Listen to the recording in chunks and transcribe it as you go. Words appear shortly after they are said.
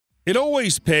It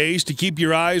always pays to keep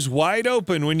your eyes wide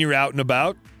open when you're out and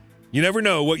about. You never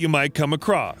know what you might come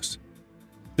across.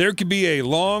 There could be a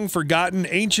long-forgotten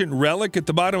ancient relic at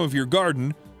the bottom of your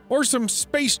garden or some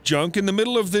space junk in the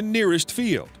middle of the nearest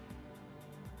field.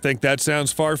 Think that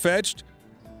sounds far-fetched?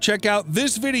 Check out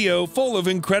this video full of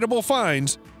incredible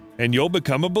finds, and you'll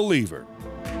become a believer.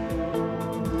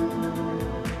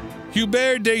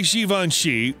 Hubert de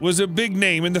Givenchy was a big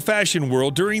name in the fashion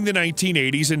world during the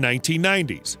 1980s and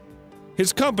 1990s.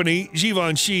 His company,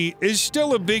 Givenchy, is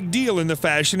still a big deal in the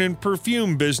fashion and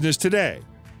perfume business today.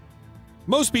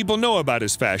 Most people know about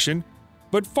his fashion,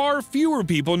 but far fewer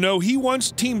people know he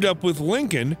once teamed up with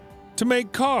Lincoln to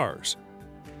make cars.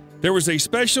 There was a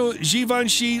special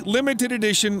Givenchy limited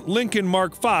edition Lincoln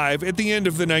Mark V at the end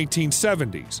of the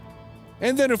 1970s,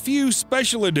 and then a few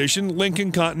special edition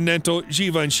Lincoln Continental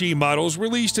Givenchy models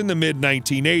released in the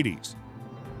mid-1980s.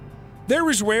 They're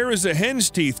as rare as a hen's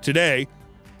teeth today,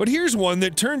 but here's one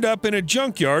that turned up in a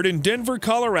junkyard in Denver,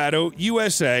 Colorado,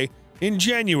 USA in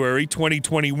January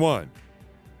 2021.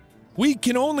 We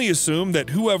can only assume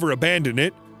that whoever abandoned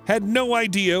it had no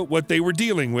idea what they were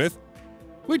dealing with,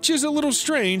 which is a little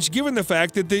strange given the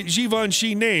fact that the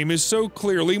Givenchy name is so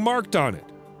clearly marked on it.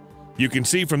 You can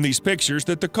see from these pictures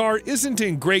that the car isn't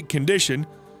in great condition,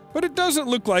 but it doesn't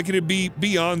look like it'd be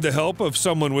beyond the help of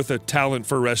someone with a talent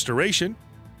for restoration.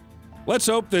 Let's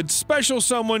hope that special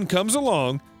someone comes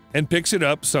along and picks it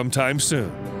up sometime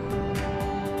soon.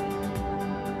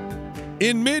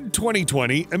 In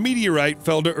mid-2020, a meteorite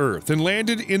fell to Earth and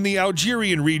landed in the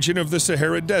Algerian region of the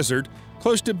Sahara Desert,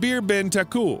 close to Bir Ben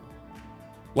Takul.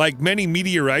 Like many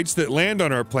meteorites that land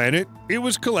on our planet, it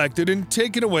was collected and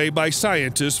taken away by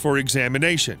scientists for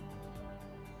examination.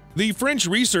 The French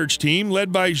research team,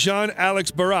 led by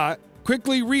Jean-Alex Barat,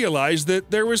 quickly realized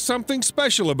that there was something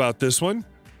special about this one.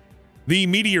 The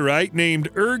meteorite, named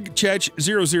Erg-Chech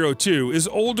 002, is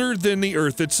older than the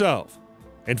Earth itself.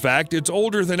 In fact, it's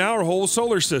older than our whole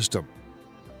solar system.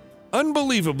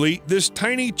 Unbelievably, this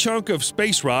tiny chunk of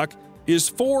space rock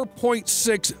is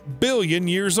 4.6 billion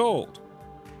years old.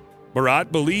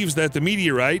 Barat believes that the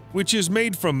meteorite, which is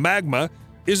made from magma,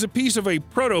 is a piece of a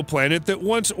protoplanet that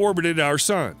once orbited our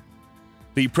sun.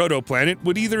 The protoplanet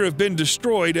would either have been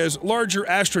destroyed as larger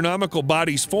astronomical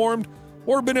bodies formed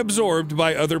or been absorbed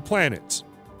by other planets.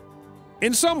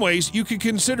 In some ways, you could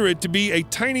consider it to be a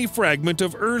tiny fragment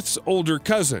of Earth's older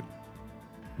cousin.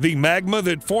 The magma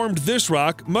that formed this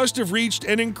rock must have reached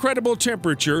an incredible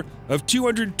temperature of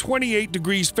 228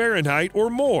 degrees Fahrenheit or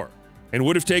more, and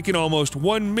would have taken almost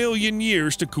 1 million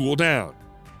years to cool down.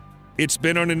 It's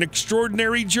been on an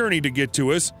extraordinary journey to get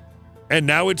to us, and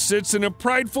now it sits in a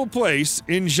prideful place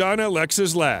in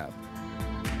Jean-Alex's lab.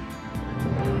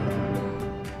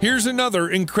 Here's another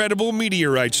incredible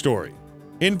meteorite story.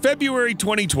 In February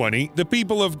 2020, the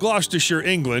people of Gloucestershire,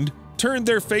 England, turned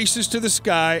their faces to the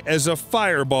sky as a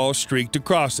fireball streaked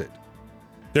across it.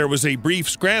 There was a brief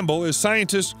scramble as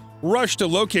scientists rushed to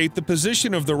locate the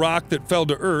position of the rock that fell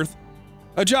to Earth,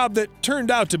 a job that turned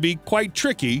out to be quite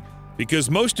tricky because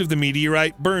most of the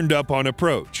meteorite burned up on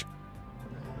approach.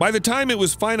 By the time it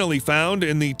was finally found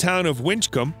in the town of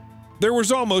Winchcombe, there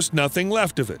was almost nothing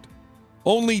left of it.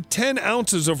 Only 10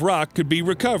 ounces of rock could be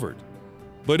recovered,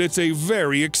 but it's a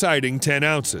very exciting 10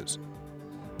 ounces.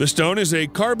 The stone is a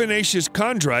carbonaceous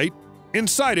chondrite.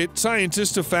 Inside it,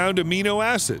 scientists have found amino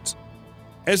acids.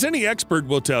 As any expert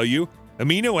will tell you,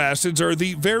 amino acids are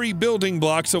the very building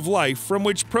blocks of life from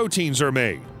which proteins are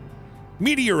made.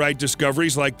 Meteorite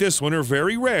discoveries like this one are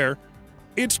very rare.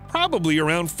 It's probably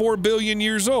around 4 billion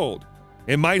years old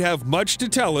and might have much to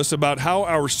tell us about how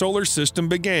our solar system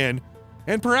began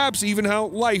and perhaps even how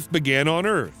life began on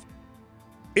Earth.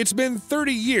 It's been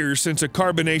 30 years since a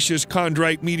carbonaceous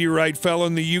chondrite meteorite fell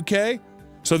in the UK,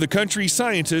 so the country's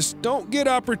scientists don't get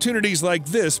opportunities like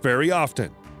this very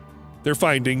often. Their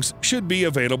findings should be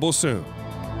available soon.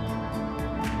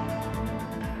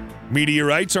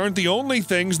 Meteorites aren't the only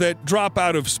things that drop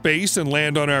out of space and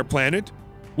land on our planet.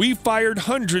 We've fired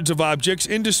hundreds of objects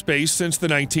into space since the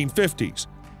 1950s,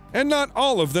 and not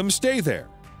all of them stay there.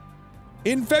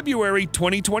 In February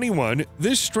 2021,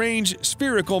 this strange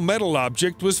spherical metal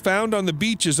object was found on the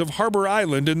beaches of Harbor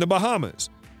Island in the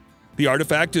Bahamas. The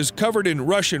artifact is covered in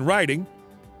Russian writing.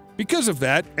 Because of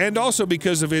that, and also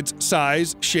because of its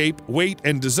size, shape, weight,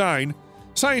 and design,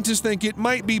 scientists think it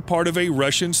might be part of a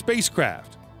Russian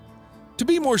spacecraft. To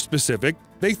be more specific,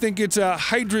 they think it's a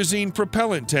hydrazine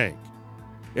propellant tank.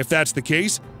 If that's the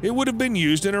case, it would have been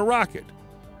used in a rocket,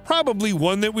 probably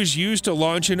one that was used to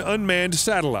launch an unmanned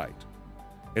satellite.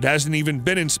 It hasn't even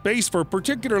been in space for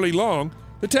particularly long.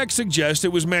 The tech suggests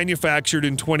it was manufactured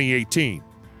in 2018.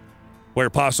 Where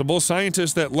possible,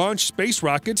 scientists that launch space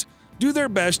rockets do their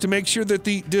best to make sure that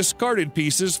the discarded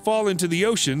pieces fall into the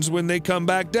oceans when they come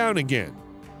back down again.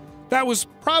 That was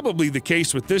probably the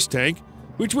case with this tank,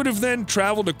 which would have then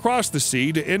traveled across the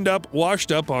sea to end up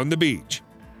washed up on the beach.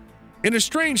 In a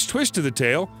strange twist to the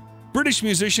tale, British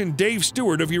musician Dave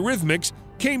Stewart of Eurythmics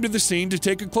came to the scene to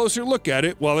take a closer look at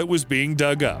it while it was being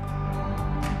dug up.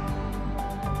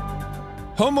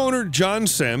 Homeowner John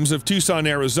Sims of Tucson,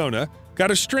 Arizona, got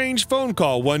a strange phone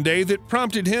call one day that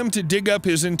prompted him to dig up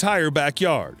his entire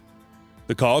backyard.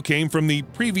 The call came from the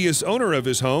previous owner of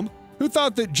his home, who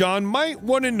thought that John might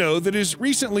want to know that his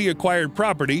recently acquired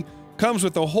property comes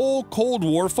with a whole Cold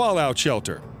War fallout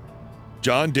shelter.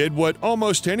 John did what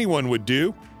almost anyone would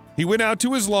do. He went out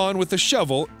to his lawn with a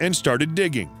shovel and started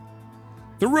digging.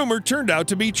 The rumor turned out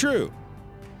to be true.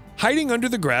 Hiding under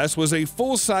the grass was a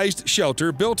full-sized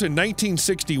shelter built in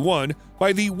 1961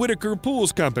 by the Whitaker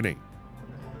Pools Company.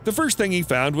 The first thing he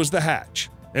found was the hatch,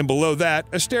 and below that,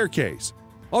 a staircase.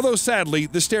 Although sadly,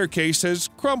 the staircase has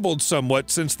crumbled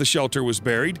somewhat since the shelter was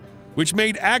buried, which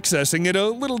made accessing it a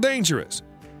little dangerous.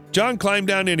 John climbed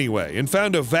down anyway and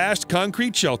found a vast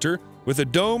concrete shelter with a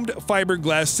domed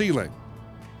fiberglass ceiling.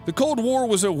 The Cold War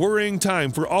was a worrying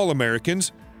time for all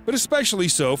Americans, but especially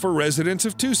so for residents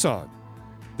of Tucson.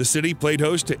 The city played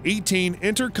host to 18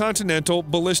 intercontinental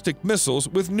ballistic missiles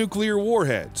with nuclear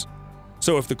warheads.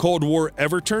 So if the Cold War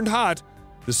ever turned hot,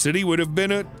 the city would have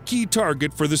been a key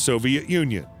target for the Soviet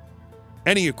Union.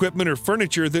 Any equipment or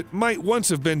furniture that might once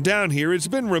have been down here has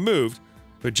been removed,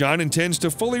 but John intends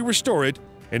to fully restore it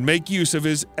and make use of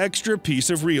his extra piece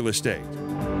of real estate.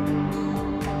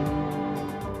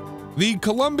 The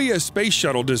Columbia Space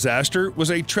Shuttle disaster was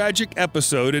a tragic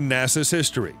episode in NASA's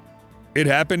history. It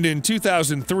happened in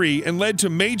 2003 and led to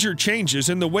major changes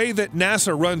in the way that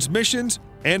NASA runs missions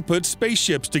and puts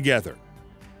spaceships together.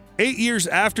 8 years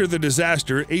after the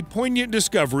disaster, a poignant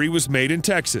discovery was made in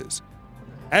Texas.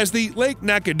 As the Lake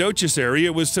Nacogdoches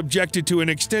area was subjected to an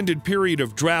extended period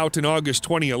of drought in August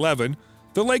 2011,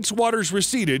 the lake's waters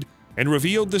receded and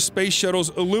revealed the space shuttle's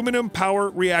aluminum power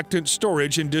reactant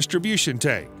storage and distribution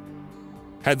tank.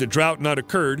 Had the drought not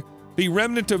occurred, the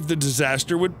remnant of the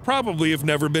disaster would probably have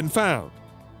never been found.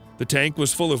 The tank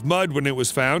was full of mud when it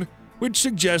was found, which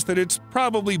suggests that it's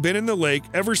probably been in the lake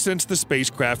ever since the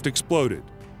spacecraft exploded.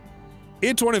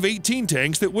 It's one of 18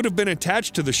 tanks that would have been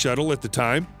attached to the shuttle at the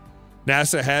time.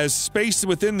 NASA has space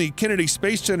within the Kennedy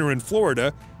Space Center in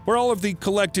Florida where all of the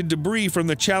collected debris from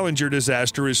the Challenger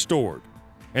disaster is stored,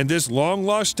 and this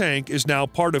long-lost tank is now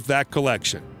part of that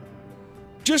collection.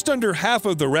 Just under half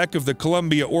of the wreck of the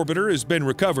Columbia orbiter has been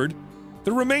recovered.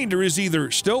 The remainder is either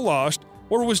still lost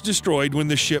or was destroyed when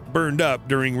the ship burned up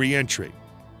during re-entry.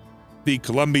 The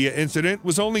Columbia incident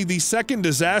was only the second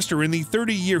disaster in the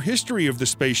 30-year history of the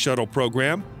Space Shuttle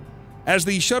program. As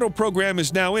the shuttle program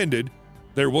is now ended,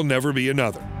 there will never be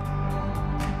another.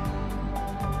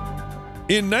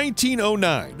 In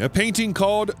 1909, a painting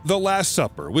called The Last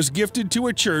Supper was gifted to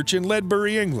a church in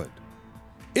Ledbury, England.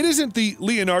 It isn't the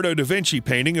Leonardo da Vinci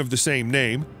painting of the same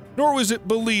name, nor was it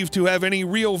believed to have any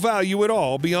real value at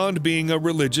all beyond being a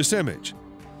religious image.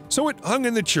 So it hung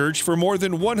in the church for more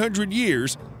than 100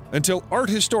 years until art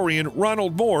historian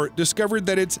Ronald Moore discovered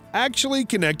that it's actually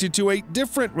connected to a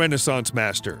different Renaissance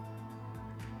master.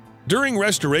 During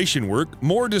restoration work,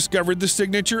 Moore discovered the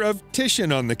signature of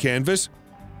Titian on the canvas.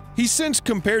 He's since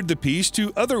compared the piece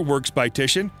to other works by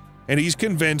Titian, and he's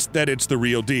convinced that it's the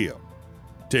real deal.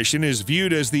 Titian is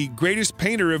viewed as the greatest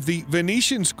painter of the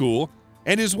Venetian school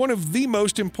and is one of the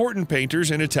most important painters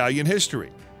in Italian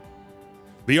history.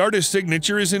 The artist's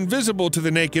signature is invisible to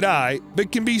the naked eye,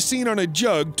 but can be seen on a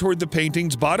jug toward the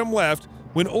painting's bottom left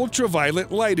when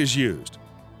ultraviolet light is used.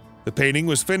 The painting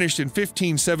was finished in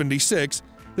 1576,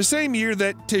 the same year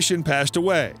that Titian passed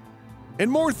away, and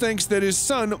Moore thinks that his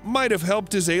son might have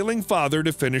helped his ailing father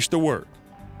to finish the work.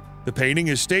 The painting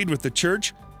has stayed with the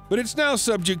church, but it's now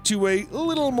subject to a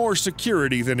little more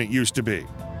security than it used to be.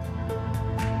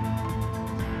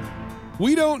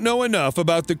 We don't know enough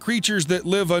about the creatures that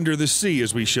live under the sea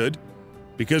as we should.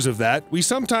 Because of that, we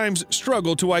sometimes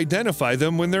struggle to identify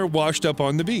them when they're washed up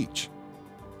on the beach.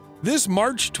 This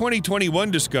March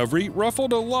 2021 discovery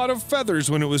ruffled a lot of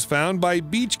feathers when it was found by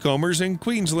beachcombers in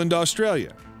Queensland,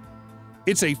 Australia.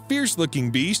 It's a fierce-looking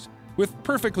beast with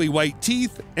perfectly white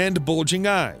teeth and bulging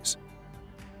eyes.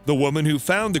 The woman who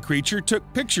found the creature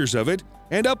took pictures of it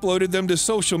and uploaded them to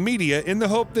social media in the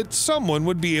hope that someone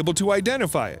would be able to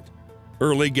identify it.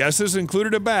 Early guesses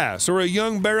included a bass or a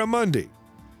young barramundi.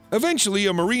 Eventually,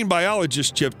 a marine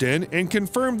biologist chipped in and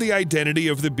confirmed the identity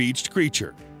of the beached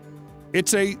creature.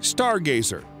 It's a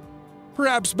stargazer,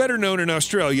 perhaps better known in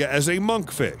Australia as a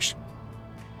monkfish.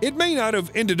 It may not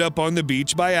have ended up on the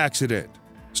beach by accident.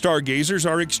 Stargazers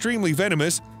are extremely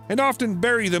venomous and often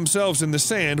bury themselves in the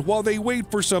sand while they wait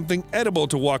for something edible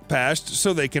to walk past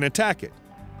so they can attack it.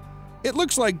 It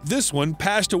looks like this one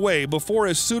passed away before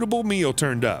a suitable meal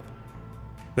turned up.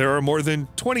 There are more than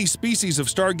 20 species of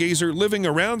stargazer living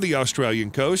around the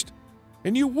Australian coast,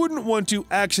 and you wouldn't want to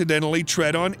accidentally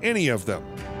tread on any of them.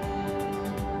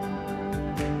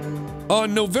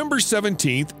 On November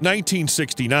 17,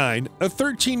 1969, a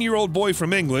 13-year-old boy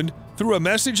from England threw a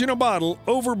message in a bottle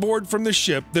overboard from the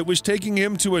ship that was taking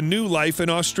him to a new life in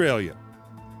Australia.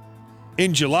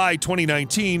 In July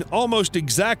 2019, almost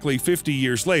exactly 50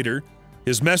 years later,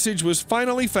 his message was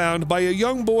finally found by a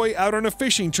young boy out on a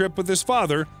fishing trip with his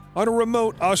father on a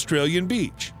remote Australian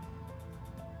beach.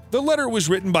 The letter was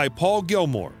written by Paul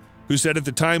Gilmore, who said at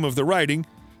the time of the writing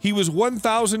he was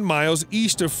 1,000 miles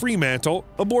east of Fremantle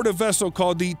aboard a vessel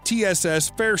called the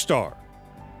TSS Fairstar.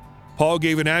 Paul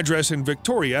gave an address in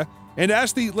Victoria and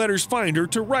asked the letter's finder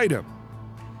to write him.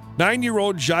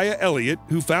 9-year-old Jaya Elliott,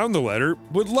 who found the letter,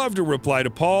 would love to reply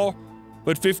to Paul,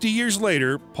 but 50 years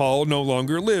later, Paul no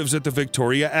longer lives at the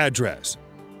Victoria address.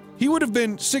 He would have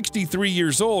been 63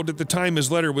 years old at the time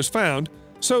his letter was found,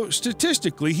 so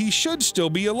statistically he should still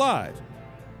be alive.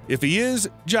 If he is,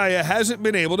 Jaya hasn't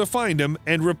been able to find him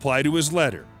and reply to his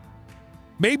letter.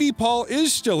 Maybe Paul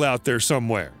is still out there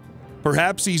somewhere.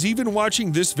 Perhaps he's even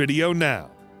watching this video now.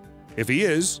 If he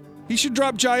is, he should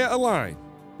drop Jaya a line.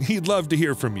 He'd love to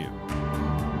hear from you.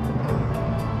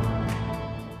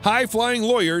 High-flying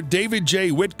lawyer David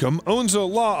J. Whitcomb owns a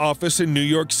law office in New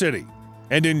York City,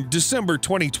 and in December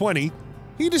 2020,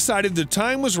 he decided the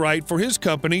time was right for his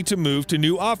company to move to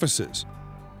new offices.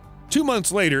 2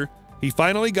 months later, he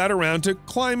finally got around to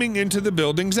climbing into the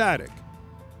building's attic.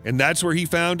 And that's where he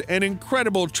found an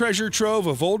incredible treasure trove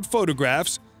of old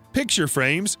photographs, picture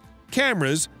frames,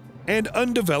 cameras, and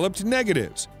undeveloped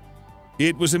negatives.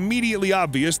 It was immediately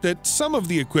obvious that some of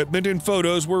the equipment and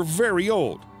photos were very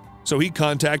old, so he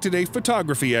contacted a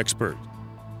photography expert.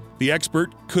 The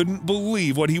expert couldn't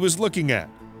believe what he was looking at.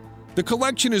 The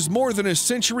collection is more than a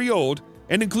century old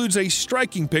and includes a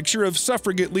striking picture of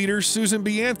suffragette leader Susan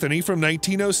B. Anthony from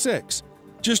 1906,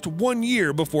 just 1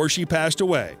 year before she passed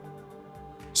away.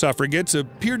 Suffragettes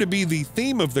appear to be the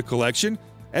theme of the collection,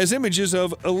 as images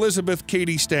of Elizabeth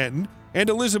Cady Stanton and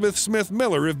Elizabeth Smith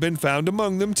Miller have been found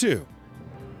among them too.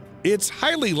 It's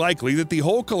highly likely that the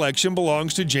whole collection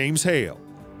belongs to James Hale,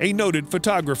 a noted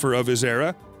photographer of his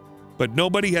era, but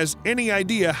nobody has any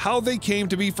idea how they came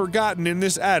to be forgotten in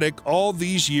this attic all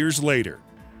these years later.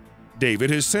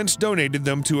 David has since donated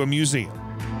them to a museum.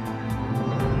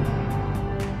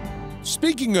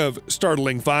 Speaking of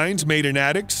startling finds made in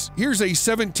attics, here's a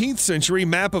 17th century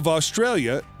map of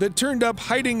Australia that turned up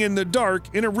hiding in the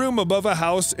dark in a room above a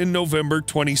house in November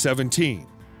 2017.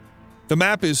 The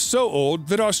map is so old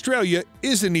that Australia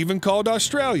isn't even called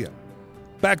Australia.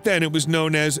 Back then it was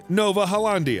known as Nova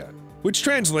Hollandia, which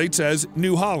translates as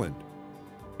New Holland.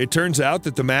 It turns out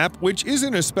that the map, which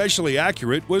isn't especially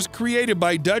accurate, was created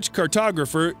by Dutch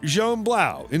cartographer Jan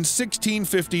Blauw in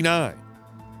 1659.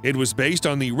 It was based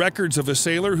on the records of a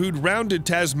sailor who'd rounded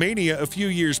Tasmania a few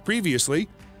years previously,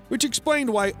 which explained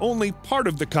why only part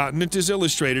of the continent is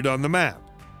illustrated on the map.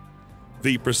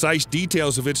 The precise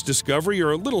details of its discovery are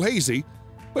a little hazy,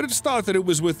 but it's thought that it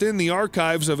was within the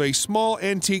archives of a small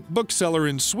antique bookseller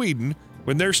in Sweden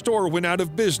when their store went out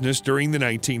of business during the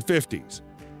 1950s.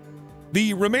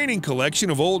 The remaining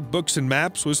collection of old books and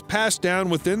maps was passed down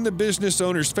within the business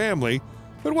owner's family,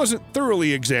 but wasn't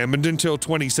thoroughly examined until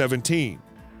 2017.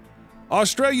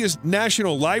 Australia's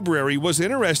National Library was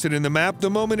interested in the map the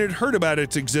moment it heard about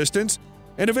its existence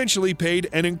and eventually paid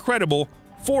an incredible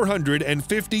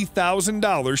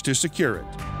 $450,000 to secure it.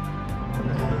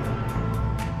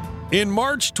 In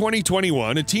March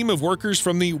 2021, a team of workers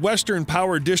from the Western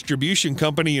Power Distribution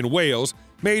Company in Wales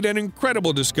made an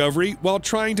incredible discovery while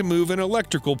trying to move an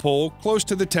electrical pole close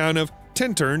to the town of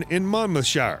Tintern in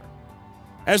Monmouthshire.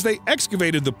 As they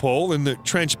excavated the pole and the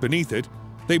trench beneath it,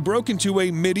 they broke into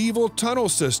a medieval tunnel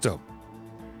system.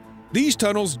 These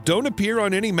tunnels don't appear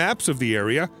on any maps of the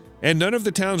area, and none of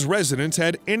the town's residents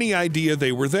had any idea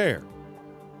they were there.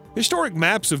 Historic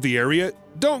maps of the area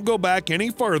don't go back any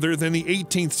farther than the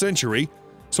 18th century,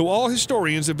 so all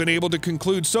historians have been able to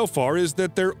conclude so far is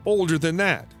that they're older than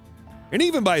that. And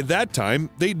even by that time,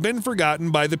 they'd been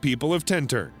forgotten by the people of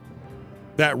Tintern.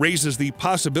 That raises the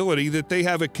possibility that they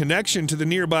have a connection to the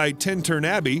nearby Tintern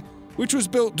Abbey, which was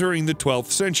built during the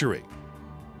 12th century.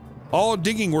 All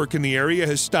digging work in the area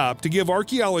has stopped to give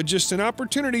archaeologists an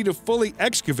opportunity to fully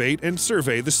excavate and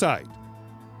survey the site.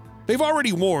 They've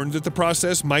already warned that the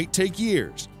process might take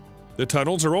years. The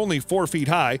tunnels are only 4 feet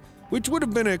high, which would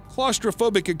have been a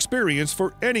claustrophobic experience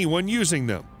for anyone using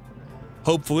them.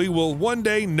 Hopefully, we'll one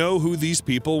day know who these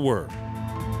people were.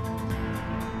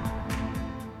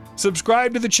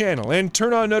 Subscribe to the channel and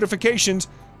turn on notifications,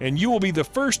 and you will be the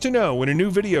first to know when a new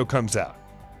video comes out.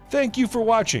 Thank you for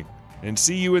watching, and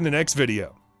see you in the next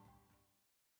video.